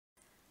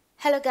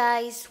Hello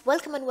guys,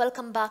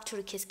 welcome back to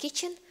Rukia's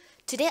Kitchen.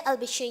 Today I'll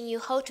be showing you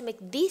how to make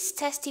these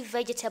tasty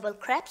vegetable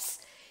crepes.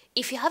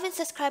 If you haven't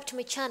subscribed to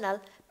my channel,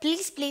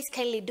 please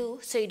kindly do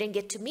so you don't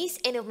get to miss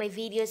any of my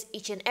videos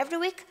each and every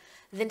week.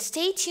 Then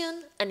stay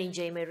tuned and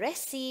enjoy my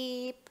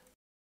recipe.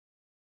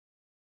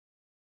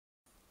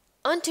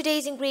 On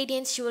today's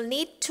ingredients, you will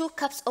need 2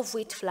 cups of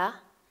wheat flour,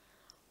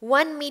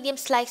 1 medium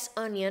sliced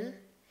onion.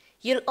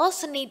 You'll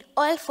also need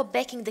oil for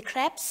baking the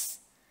crepes.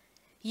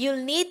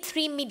 You'll need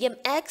 3 medium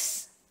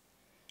eggs,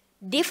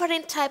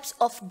 different types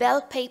of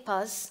bell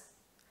peppers,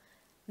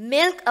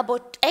 milk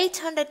about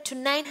 800 to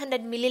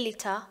 900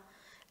 milliliter,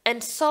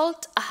 and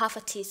salt a half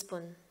a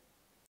teaspoon.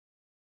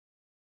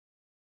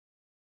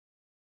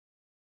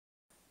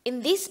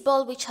 In this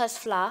bowl which has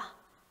flour,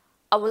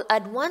 I will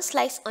add 1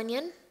 sliced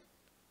onion.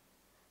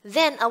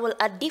 Then I will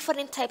add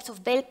different types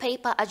of bell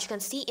pepper as you can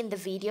see in the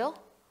video,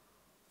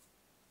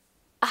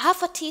 a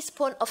half a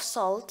teaspoon of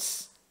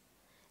salt,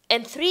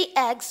 and 3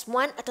 eggs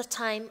one at a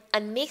time,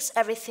 and mix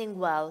everything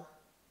well.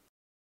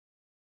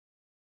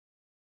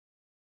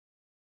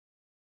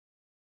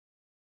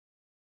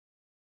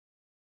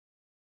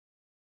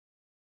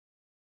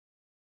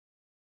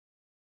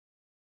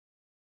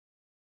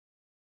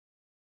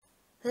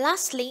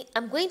 Lastly,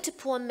 I'm going to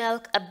pour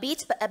milk a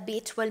bit by a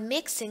bit while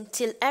mixing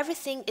till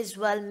everything is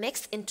well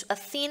mixed into a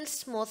thin,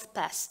 smooth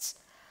paste.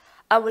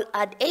 I will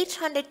add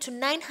 800 to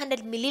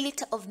 900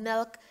 milliliter of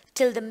milk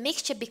till the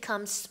mixture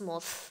becomes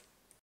smooth.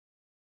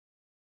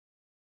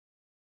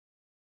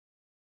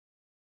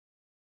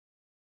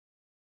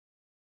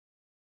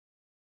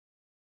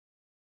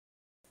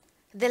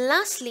 Then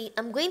lastly,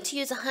 I'm going to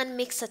use a hand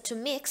mixer to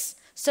mix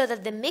so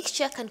that the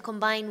mixture can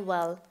combine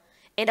well.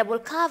 And I will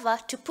cover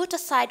to put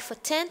aside for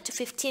 10 to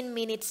 15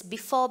 minutes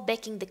before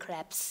baking the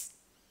crepes.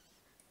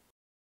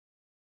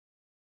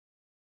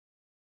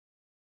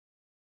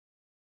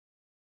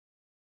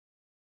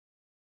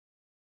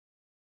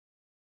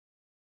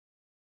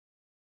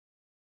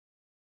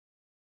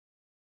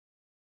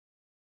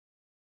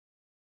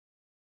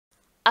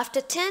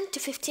 After 10 to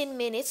 15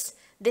 minutes,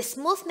 the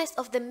smoothness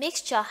of the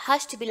mixture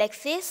has to be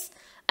like this,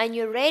 and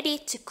you're ready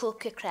to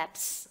cook your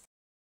crepes.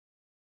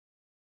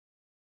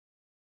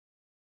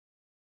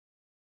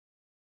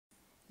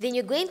 Then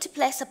you're going to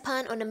place a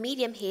pan on a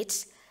medium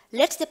heat.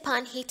 Let the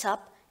pan heat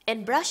up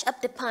and brush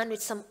up the pan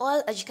with some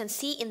oil as you can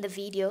see in the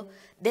video.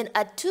 Then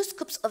add 2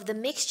 scoops of the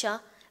mixture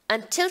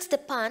and tilt the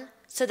pan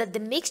so that the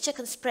mixture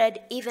can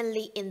spread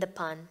evenly in the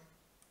pan.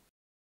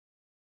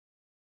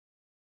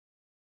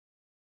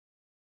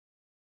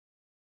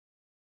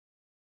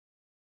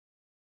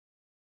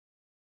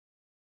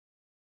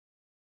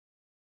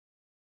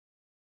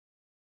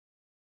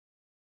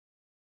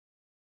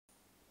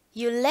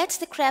 You let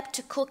the crepe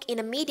to cook in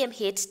a medium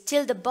heat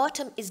till the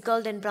bottom is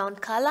golden brown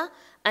color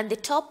and the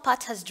top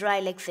part has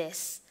dried like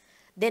this.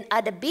 Then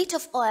add a bit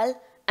of oil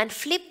and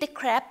flip the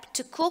crepe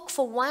to cook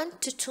for 1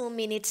 to 2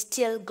 minutes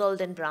till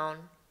golden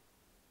brown.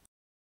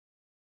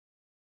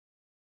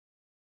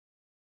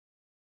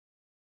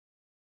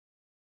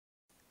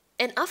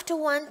 And after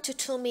 1 to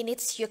 2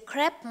 minutes, your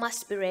crepe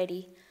must be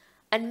ready.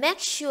 And make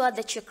sure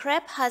that your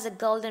crepe has a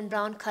golden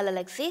brown color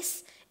like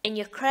this and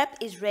your crepe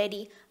is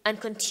ready, and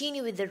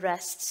continue with the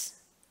rest.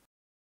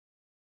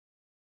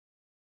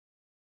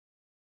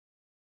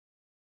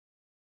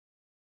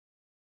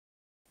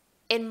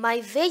 And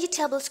my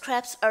vegetable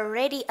crepes are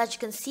ready as you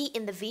can see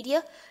in the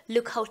video.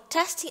 Look how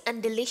tasty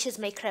and delicious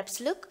my crepes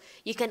look.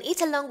 You can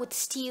eat along with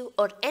stew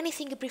or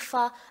anything you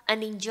prefer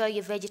and enjoy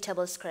your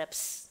vegetable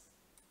crepes.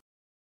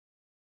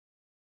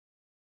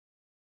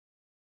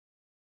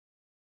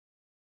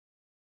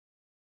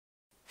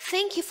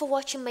 Thank you for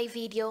watching my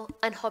video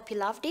and hope you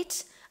loved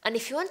it. And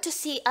if you want to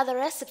see other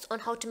recipes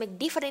on how to make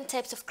different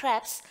types of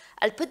crepes,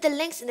 I'll put the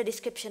links in the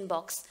description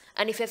box.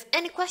 And if you have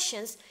any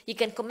questions, you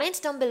can comment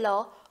down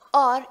below,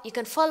 or you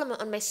can follow me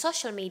on my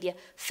social media,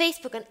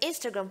 Facebook and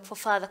Instagram, for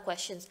further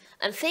questions.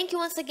 And thank you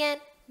once again.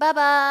 Bye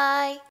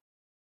bye.